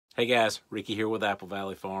Hey guys, Ricky here with Apple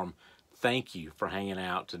Valley Farm. Thank you for hanging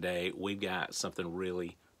out today. We've got something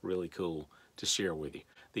really cool to share with you.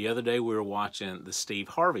 The other day we were watching the Steve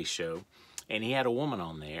Harvey Show, and he had a woman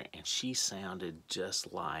on there, and she sounded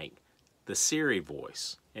just like the Siri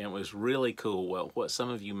voice. And it was really cool. Well, what some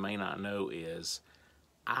of you may not know is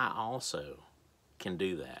I also can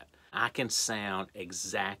do that. I can sound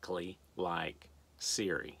exactly like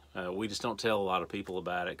Siri. We just don't tell a lot of people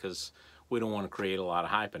about it because we don't want to create a lot of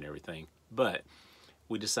hype and everything. But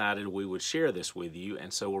we decided we would share this with you,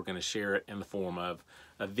 and so we're going to share it in the form of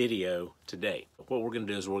a video today. What we're going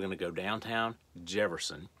to do is we're going to go downtown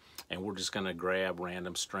Jefferson, and we're just going to grab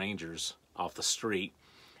random strangers off the street,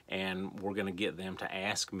 and we're going to get them to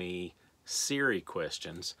ask me Siri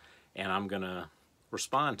questions, and I'm going to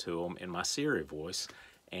respond to them in my Siri voice,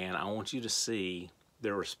 and I want you to see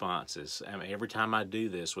their responses. I mean, every time I do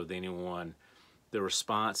this with anyone, the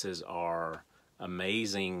responses are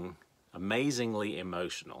amazingly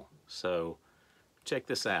emotional. So check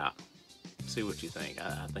this out. See what you think.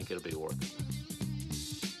 I think it'll be worth it.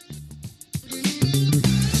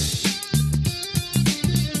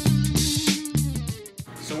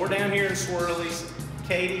 So we're down here in Swirly's.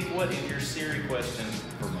 Katie, what is your Siri question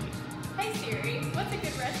for me? Hey Siri, what's a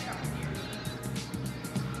good restaurant near me?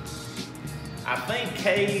 I think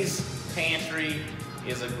Kay's Pantry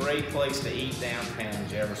is a great place to eat downtown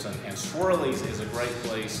Jefferson, and Swirly's is a great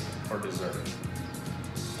place for dessert.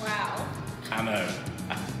 Wow. I know.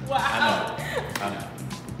 Wow. I know.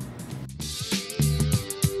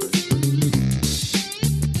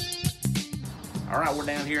 All right, we're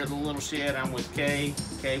down here at the little shed. I'm with Kay.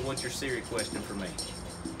 Kay, what's your Siri question for me?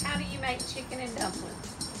 How do you make chicken and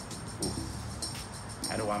dumplings?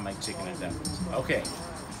 How do I make chicken and dumplings? Okay.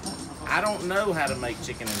 I don't know how to make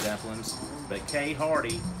chicken and dumplings, but Kay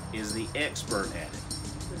Hardy is the expert at it.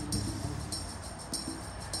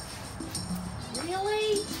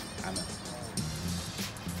 Really? I know.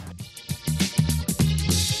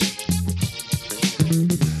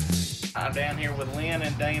 I'm down here with Lynn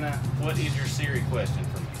and Dana. What is your Siri question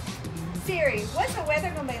for me? Siri, what's the weather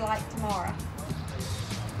going to be like tomorrow?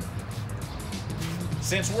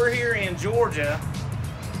 Since we're here in Georgia,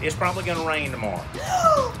 it's probably going to rain tomorrow.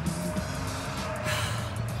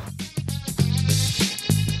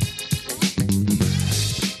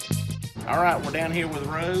 All right, we're down here with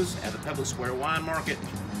Rose at the Public Square Wine Market.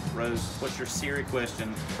 Rose, what's your Siri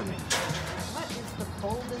question for me? What is the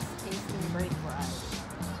boldest tasting grape variety?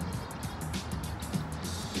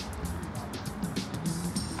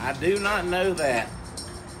 I do not know that,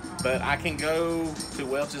 but I can go to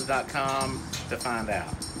welches.com to find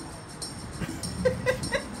out.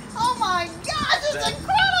 Oh my gosh, it's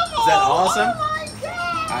incredible! Is that awesome? Oh my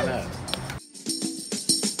gosh! I know.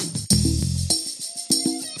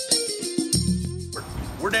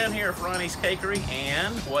 We're down here at Ronnie's Cakery,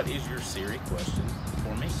 and what is your Siri question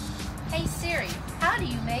for me? Hey Siri, how do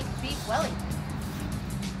you make beef Wellington?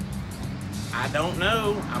 I don't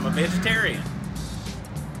know. I'm a vegetarian.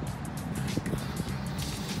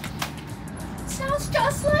 Sounds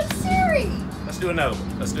just like Siri. Let's do another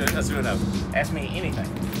one. Let's do another one. Ask me anything.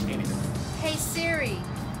 Hey Siri,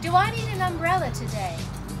 do I need an umbrella today?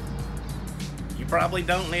 You probably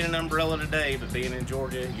don't need an umbrella today, but being in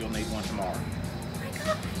Georgia, you'll need one tomorrow. Oh my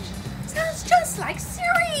gosh, sounds just like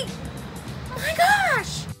Siri. Oh my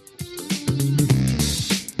gosh.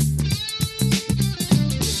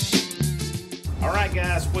 All right,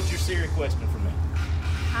 guys, what's your Siri question for me?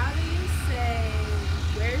 How do you say,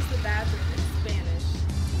 where's the bathroom in Spanish?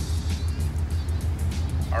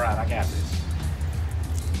 All right, I got this.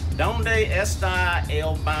 ¿Dónde está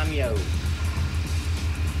el baño?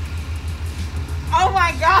 Oh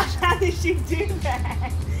my gosh, how did you do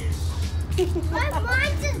that?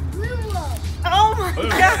 Mine's just blue. Oh my Boom.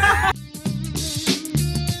 gosh!